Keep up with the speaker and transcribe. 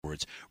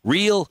words.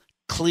 Real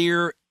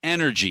Clear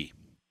Energy.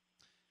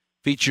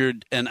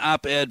 Featured an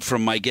op-ed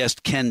from my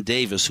guest Ken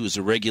Davis, who's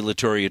a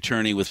regulatory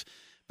attorney with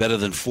better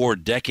than 4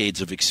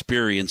 decades of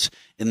experience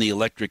in the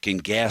electric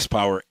and gas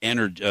power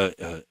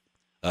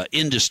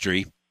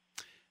industry.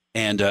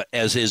 And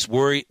as is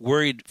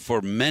worried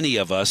for many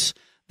of us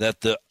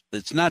that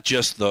it's not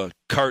just the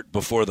cart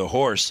before the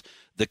horse.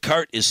 The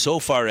cart is so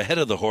far ahead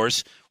of the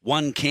horse,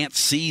 one can't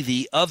see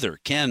the other.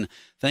 Ken,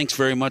 thanks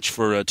very much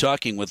for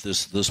talking with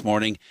us this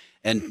morning.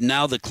 And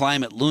now the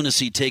climate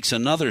lunacy takes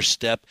another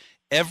step.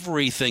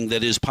 Everything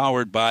that is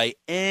powered by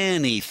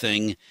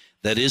anything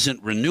that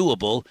isn't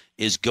renewable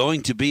is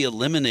going to be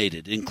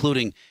eliminated,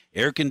 including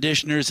air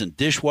conditioners and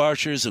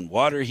dishwashers and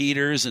water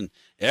heaters and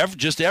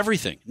just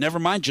everything. Never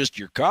mind just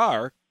your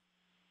car.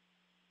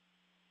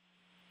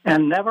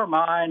 And never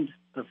mind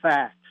the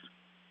facts.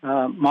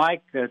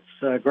 Mike,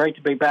 it's great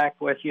to be back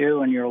with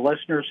you and your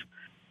listeners.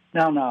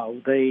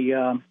 No,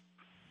 the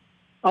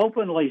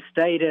openly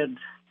stated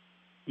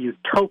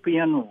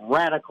utopian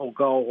radical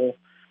goal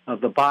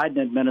of the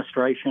Biden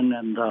administration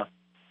and the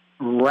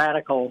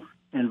radical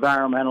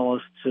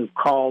environmentalists who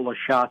call the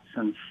shots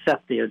and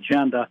set the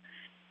agenda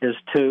is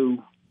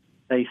to,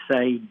 they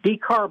say,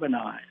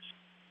 decarbonize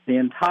the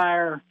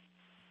entire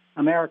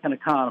American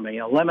economy,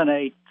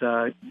 eliminate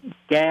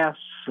gas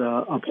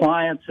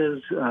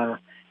appliances,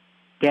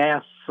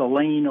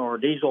 gasoline or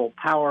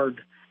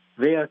diesel-powered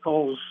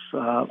vehicles,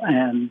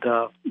 and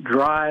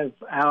drive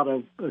out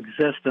of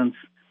existence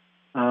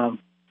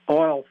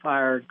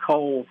oil-fired,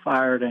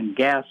 coal-fired, and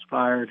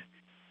gas-fired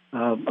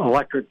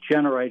electric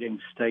generating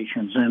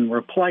stations, and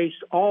replace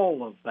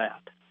all of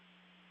that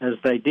as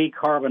they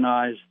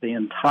decarbonize the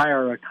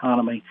entire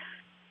economy.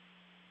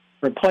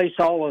 Replace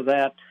all of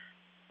that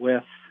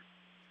with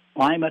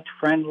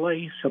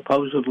climate-friendly,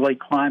 supposedly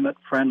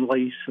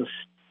climate-friendly,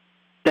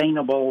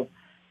 sustainable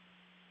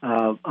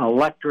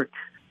electric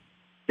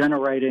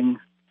generating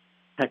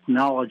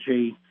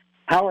technology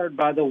powered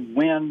by the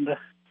wind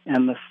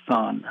and the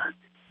sun,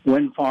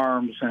 wind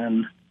farms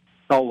and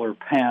solar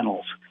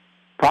panels.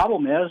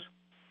 Problem is,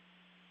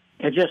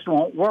 it just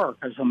won't work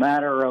as a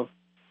matter of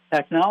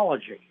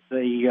technology.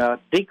 The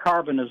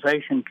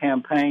decarbonization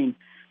campaign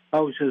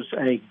poses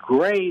a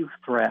grave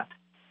threat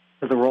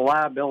to the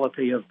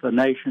reliability of the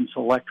nation's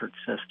electric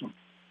system.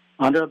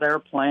 Under their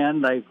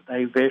plan,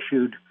 they've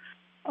issued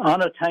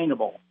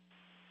unattainable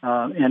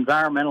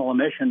environmental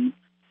emission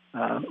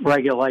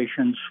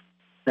regulations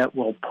that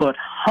will put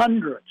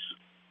hundreds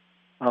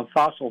of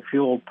fossil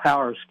fuel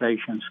power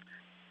stations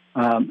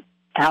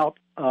out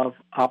of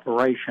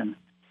operation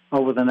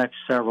over the next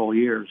several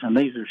years. And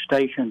these are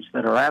stations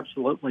that are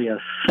absolutely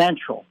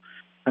essential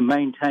to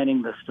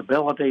maintaining the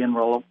stability and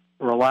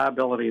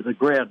reliability of the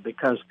grid,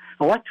 because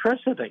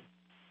electricity,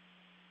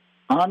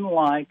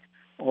 unlike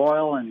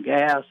oil and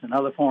gas and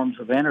other forms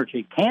of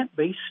energy, can't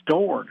be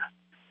stored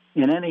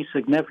in any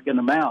significant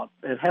amount.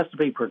 It has to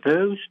be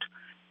produced,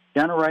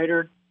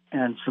 generated,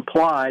 and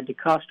supplied to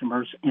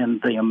customers in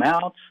the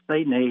amounts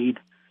they need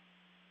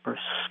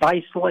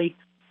precisely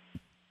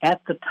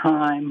at the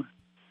time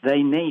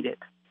they need it.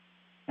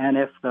 And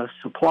if the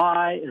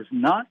supply is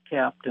not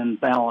kept in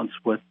balance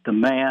with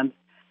demand,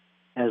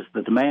 as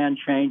the demand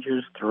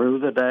changes through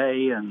the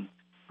day and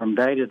from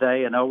day to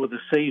day and over the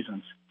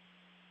seasons,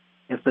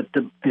 if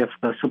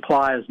the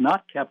supply is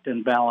not kept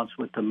in balance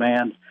with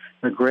demand,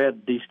 the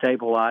grid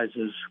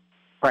destabilizes,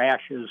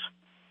 crashes,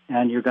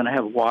 and you're going to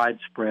have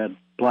widespread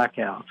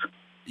blackouts.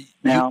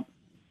 Now,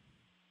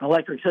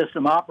 electric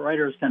system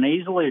operators can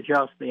easily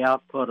adjust the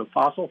output of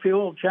fossil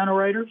fuel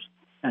generators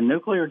and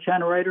nuclear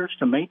generators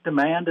to meet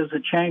demand as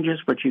it changes,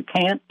 but you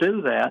can't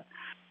do that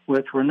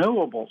with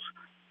renewables.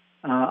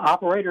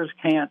 Operators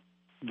can't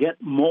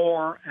get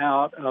more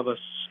out of a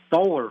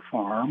solar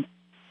farm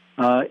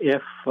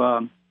if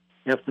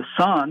the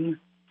sun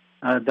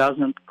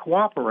doesn't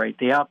cooperate.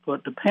 The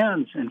output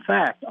depends, in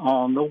fact,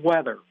 on the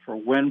weather for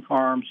wind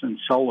farms and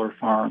solar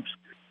farms.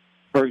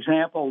 For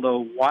example,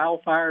 the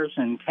wildfires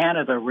in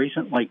Canada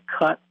recently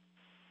cut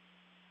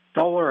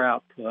solar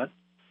output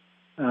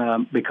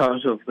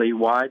because of the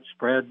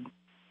widespread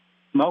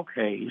smoke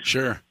haze.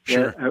 Sure.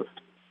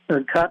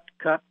 Cut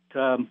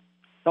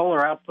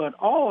solar output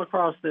all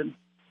across the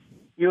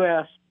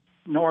U.S.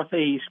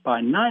 Northeast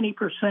by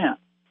 90%.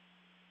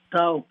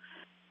 So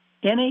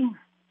any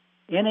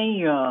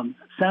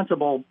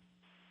sensible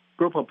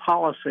group of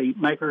policy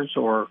makers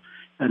or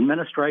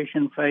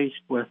administration faced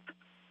with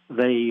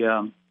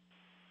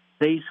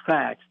these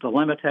facts, the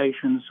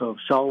limitations of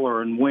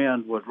solar and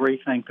wind, would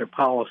rethink their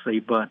policy,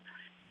 but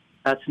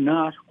that's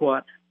not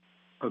what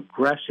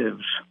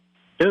progressives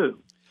do.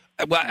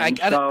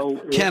 Well,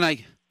 Ken,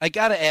 I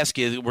got to ask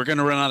you, we're going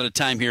to run out of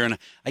time here, and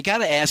I got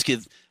to ask you,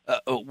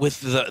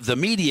 with the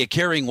media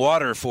carrying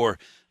water for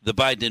the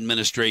Biden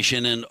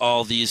administration and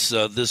all these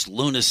this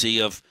lunacy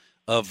of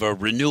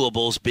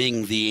renewables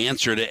being the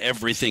answer to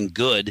everything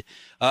good,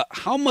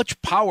 how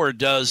much power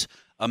does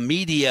a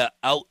media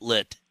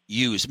outlet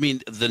use? I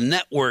mean, the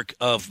network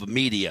of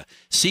media,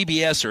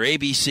 CBS or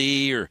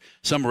ABC or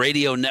some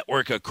radio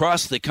network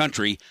across the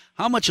country,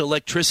 how much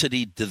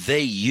electricity do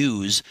they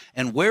use,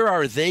 and where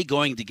are they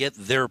going to get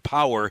their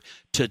power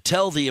to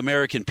tell the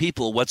American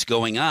people what's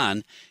going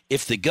on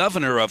if the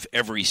governor of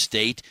every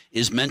state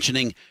is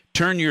mentioning,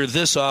 turn your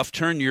this off,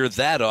 turn your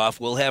that off,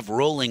 we'll have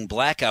rolling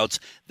blackouts?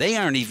 They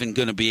aren't even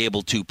going to be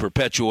able to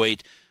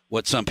perpetuate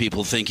what some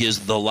people think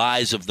is the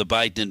lies of the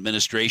Biden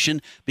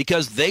administration,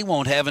 because they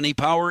won't have any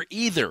power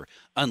either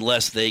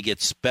unless they get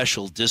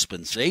special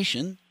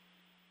dispensation.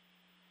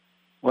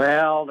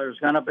 Well, there's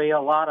going to be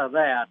a lot of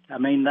that. I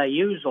mean, they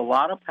use a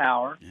lot of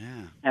power,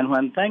 and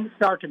when things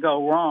start to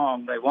go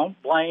wrong, they won't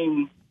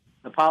blame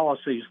the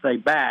policies they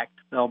backed.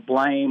 They'll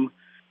blame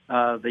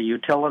the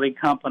utility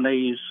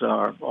companies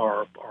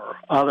or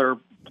other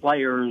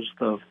players,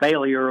 the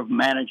failure of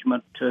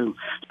management to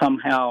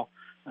somehow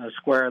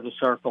square the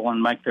circle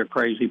and make their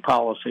crazy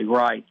policy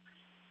right.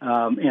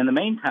 In the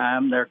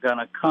meantime, they're going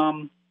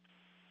to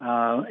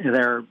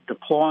they're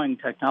deploying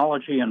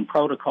technology and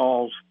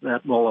protocols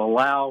that will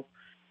allow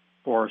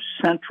for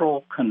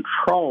central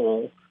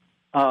control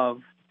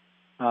of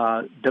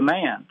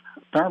demand,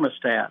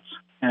 thermostats,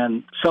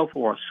 and so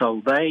forth.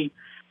 So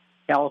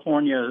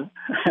California,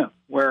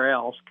 where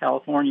else?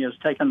 California has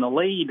taken the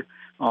lead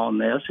on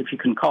this, if you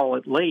can call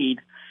it lead.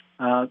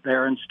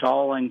 They're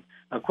installing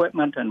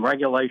equipment and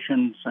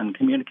regulations and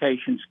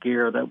communications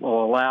gear that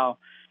will allow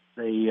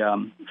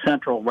the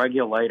central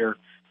regulator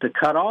to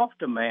cut off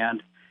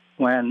demand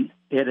when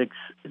it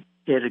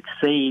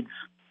exceeds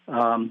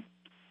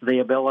the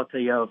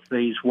ability of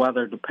these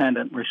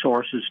weather-dependent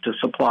resources to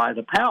supply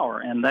the power.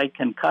 And they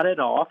can cut it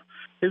off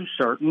to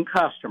certain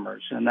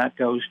customers. And that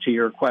goes to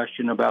your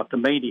question about the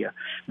media.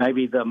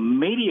 Maybe the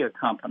media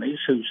companies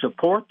who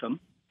support them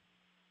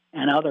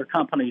and other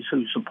companies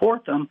who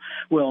support them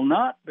will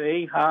not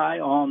be high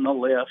on the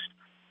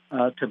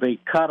list to be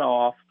cut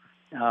off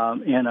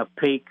in a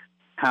peak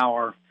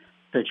power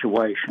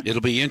situation. It'll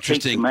be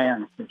interesting. Peak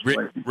demand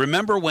situation.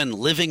 Remember when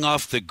living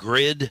off the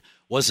grid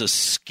was a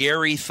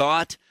scary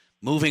thought?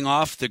 Moving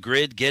off the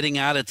grid, getting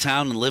out of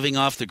town and living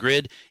off the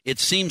grid? It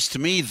seems to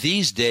me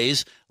these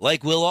days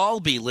like we'll all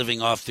be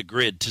living off the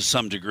grid to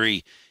some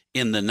degree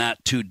in the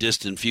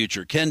not-too-distant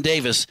future. Ken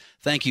Davis,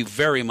 thank you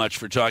very much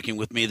for talking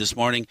with me this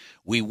morning.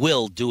 We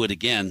will do it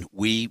again.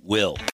 We will.